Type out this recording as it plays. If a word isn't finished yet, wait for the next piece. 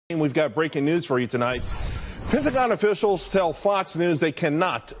We've got breaking news for you tonight. Pentagon officials tell Fox News they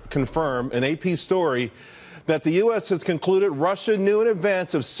cannot confirm an AP story that the U.S. has concluded Russia knew in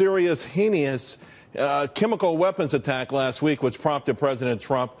advance of Syria's heinous chemical weapons attack last week, which prompted President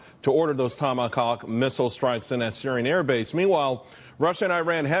Trump to order those Tomahawk missile strikes in that Syrian air base. Meanwhile, Russia and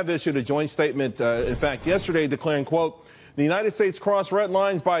Iran have issued a joint statement, in fact, yesterday declaring, quote, the United States crossed red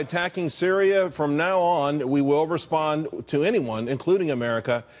lines by attacking Syria. From now on, we will respond to anyone, including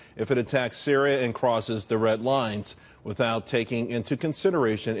America, if it attacks Syria and crosses the red lines without taking into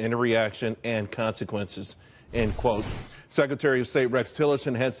consideration any reaction and consequences, end quote. Secretary of State Rex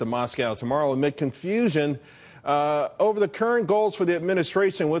Tillerson heads to Moscow tomorrow amid confusion over the current goals for the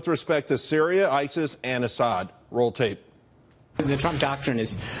administration with respect to Syria, ISIS, and Assad. Roll tape. The Trump doctrine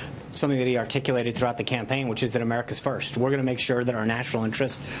is something that he articulated throughout the campaign, which is that America's first. We're going to make sure that our national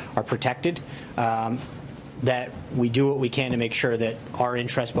interests are protected, that we do what we can to make sure that our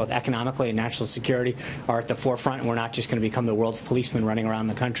interests, both economically and national security, are at the forefront, and we're not just going to become the world's policeman running around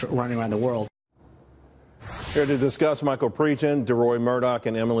the country, running around the world. Here to discuss Michael Pregent, Deroy Murdock,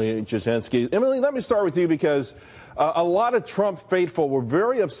 and Emily Jashinsky. Emily, let me start with you because a lot of Trump faithful were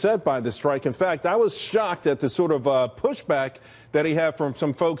very upset by the strike. In fact, I was shocked at the sort of pushback that he had from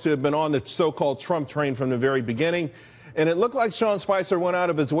some folks who have been on the so-called Trump train from the very beginning. And it looked like Sean Spicer went out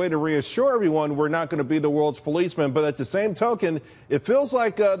of his way to reassure everyone we're not going to be the world's policeman. But at the same token, it feels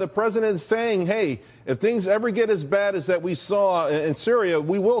like the president is saying, hey, if things ever get as bad as that we saw in Syria,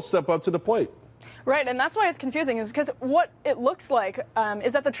 we will step up to the plate. Right, and that's why it's confusing, is because what it looks like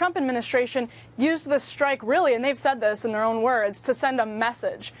is that the Trump administration used this strike really, and they've said this in their own words, to send a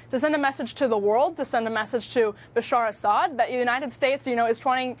message to the world, to send a message to Bashar Assad that the United States, is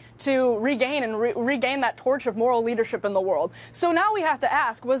trying to regain and regain that torch of moral leadership in the world. So now we have to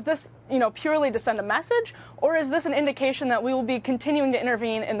ask, was this, purely to send a message, or is this an indication that we will be continuing to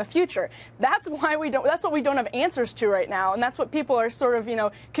intervene in the future? That's why that's what we don't have answers to right now, and that's what people are sort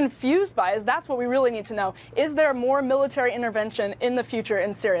of, confused by, is that's what we really need to know. Is there more military intervention in the future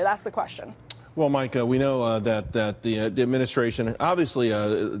in Syria? That's the question. Well, Mike, we know that the administration, obviously,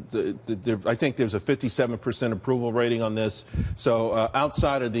 I think there's a 57% approval rating on this. So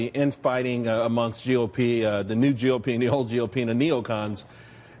outside of the infighting amongst GOP, the new GOP and the old GOP and the neocons,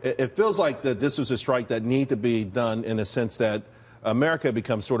 it feels like that this was a strike that needed to be done in a sense that America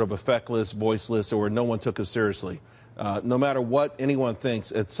becomes sort of effectless, voiceless, or no one took us seriously. No matter what anyone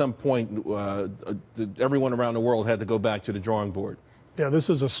thinks, at some point, everyone around the world had to go back to the drawing board. Yeah,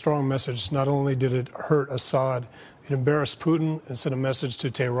 this is a strong message. Not only did it hurt Assad, it embarrassed Putin. It sent a message to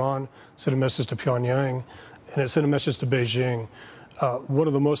Tehran, sent a message to Pyongyang, and it sent a message to Beijing. One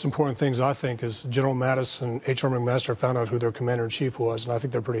of the most important things, I think, is General Mattis and H.R. McMaster found out who their commander-in-chief was, and I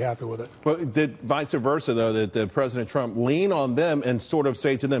think they're pretty happy with it. Well, did vice versa, though, that President Trump lean on them and sort of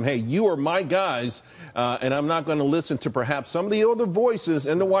say to them, hey, you are my guys, and I'm not going to listen to perhaps some of the other voices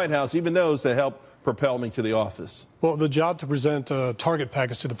in the White House, even those that helped propel me to the office? Well, the job to present a target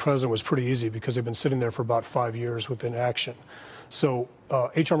package to the president was pretty easy because they've been sitting there for about 5 years with inaction. So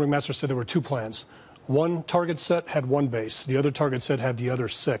H.R. McMaster said there were two plans. One target set had one base. The other target set had the other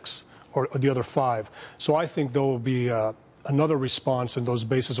 6 or the other 5. So I think there will be another response, and those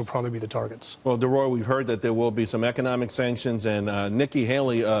bases will probably be the targets. Well, Deroy, we've heard that there will be some economic sanctions, and Nikki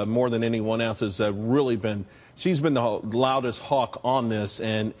Haley, more than anyone else, has really been, she's been the loudest hawk on this.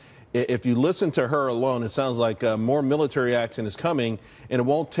 And if you listen to her alone, it sounds like more military action is coming, and it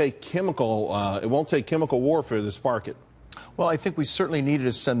won't take chemical warfare to spark it. Well, I think we certainly needed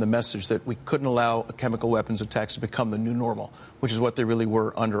to send the message that we couldn't allow chemical weapons attacks to become the new normal, which is what they really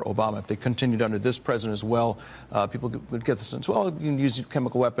were under Obama. If they continued under this president as well, people would get the sense, well, you can use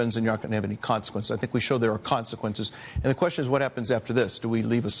chemical weapons and you're not going to have any consequences. I think we show there are consequences. And the question is, what happens after this? Do we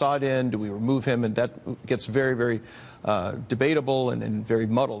leave Assad in? Do we remove him? And that gets very, very debatable and very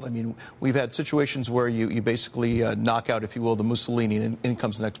muddled. I mean, we've had situations where you basically knock out, if you will, the Mussolini, and in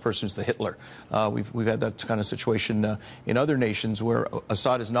comes the next person who's the Hitler. We've had that kind of situation in other nations where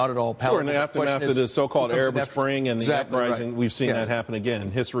Assad is not at all palatable. Sure, in the aftermath of the so-called Arab Spring and the uprising, right. We've seen that happen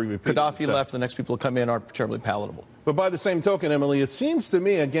again. History repeats. Gaddafi left. The next people to come in aren't terribly palatable. But by the same token, Emily, it seems to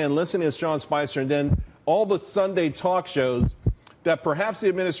me, again, listening to Sean Spicer and then all the Sunday talk shows, that perhaps the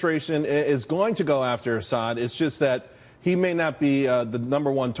administration is going to go after Assad. It's just that he may not be the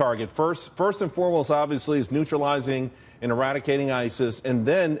 #1 target. First and foremost, obviously, is neutralizing and eradicating ISIS. And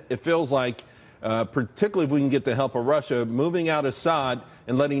then it feels like, particularly if we can get the help of Russia, moving out Assad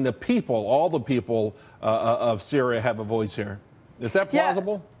and letting the people, all the people of Syria, have a voice here. Is that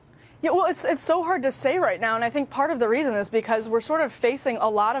plausible? Yeah, well, it's so hard to say right now, and I think part of the reason is because we're sort of facing a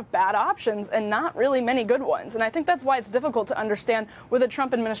lot of bad options and not really many good ones. And I think that's why it's difficult to understand where the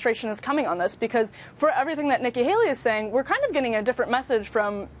Trump administration is coming on this, because for everything that Nikki Haley is saying, we're kind of getting a different message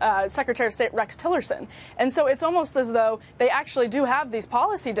from Secretary of State Rex Tillerson. And so it's almost as though they actually do have these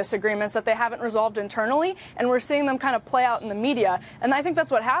policy disagreements that they haven't resolved internally, and we're seeing them kind of play out in the media. And I think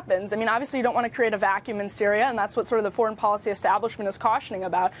that's what happens. I mean, obviously you don't want to create a vacuum in Syria, and that's what sort of the foreign policy establishment is cautioning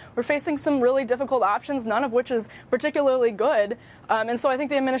about. We're facing some really difficult options, none of which is particularly good. And so I think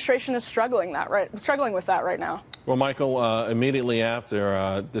the administration is struggling with that right now. Well, Michael, immediately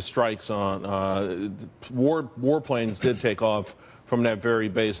after the strikes on warplanes did take off from that very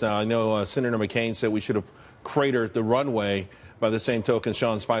base. Now, I know Senator McCain said we should have cratered the runway. By the same token,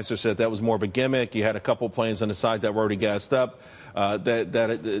 Sean Spicer said that was more of a gimmick. You had a couple planes on the side that were already gassed up.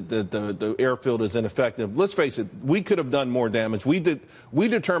 The airfield is ineffective. Let's face it, we could have done more damage. We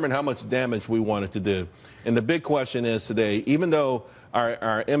determined how much damage we wanted to do. And the big question is today, even though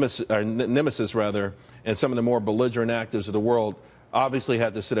our nemesis, and some of the more belligerent actors of the world obviously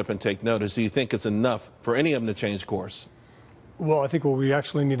had to sit up and take notice, do you think it's enough for any of them to change course? Well, I think what we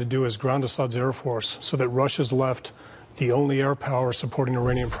actually need to do is ground Assad's air force so that Russia's left the only air power supporting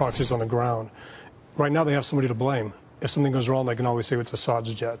Iranian proxies on the ground. Right now they have somebody to blame. If something goes wrong, they can always say it's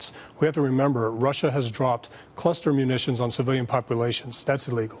Assad's jets. We have to remember, Russia has dropped cluster munitions on civilian populations. That's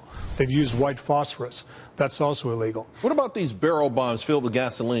illegal. They've used white phosphorus. That's also illegal. What about these barrel bombs filled with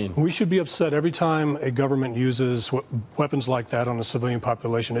gasoline? We should be upset every time a government uses weapons like that on a civilian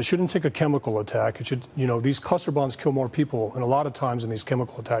population. It shouldn't take a chemical attack. It should, these cluster bombs kill more people, and a lot of times than these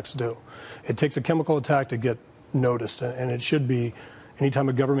chemical attacks do. It takes a chemical attack to get noticed, and it should be, anytime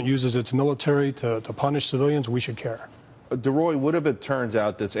a government uses its military to punish civilians, we should care. Deroy, what if it turns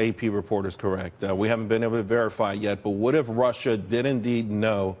out this AP report is correct? We haven't been able to verify it yet, but what if Russia did indeed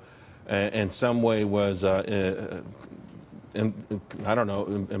know in some way was,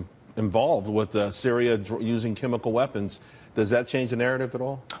 involved with Syria using chemical weapons? Does that change the narrative at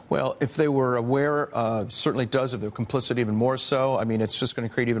all? Well, if they were aware, certainly does. If they're complicit, even more so. I mean, it's just going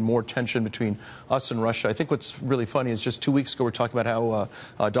to create even more tension between us and Russia. I think what's really funny is just 2 weeks ago we're talking about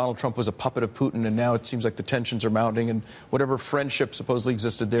how Donald Trump was a puppet of Putin, and now it seems like the tensions are mounting, and whatever friendship supposedly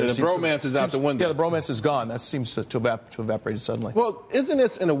existed there. The bromance is out the window. Yeah, the bromance is gone. That seems to evaporated suddenly. Well, isn't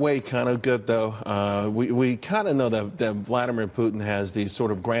this in a way kind of good, though? We kind of know that Vladimir Putin has these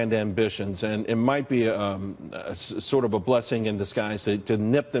sort of grand ambitions, and it might be a sort of a blessing in disguise to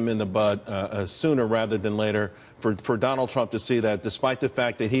nip them in the bud sooner rather than later. For Donald Trump to see that, despite the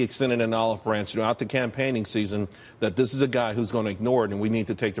fact that he extended an olive branch throughout the campaigning season, that this is a guy who's going to ignore it, and we need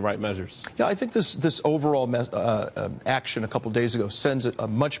to take the right measures. Yeah, I think this overall action a couple of days ago sends a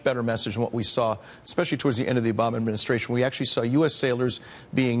much better message than what we saw, especially towards the end of the Obama administration. We actually saw U.S. sailors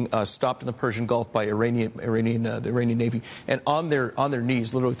being stopped in the Persian Gulf by the Iranian Navy, and on their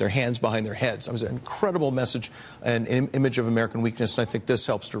knees, literally with their hands behind their heads. It was an incredible message and image of American weakness, and I think this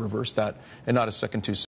helps to reverse that, and not a second too soon.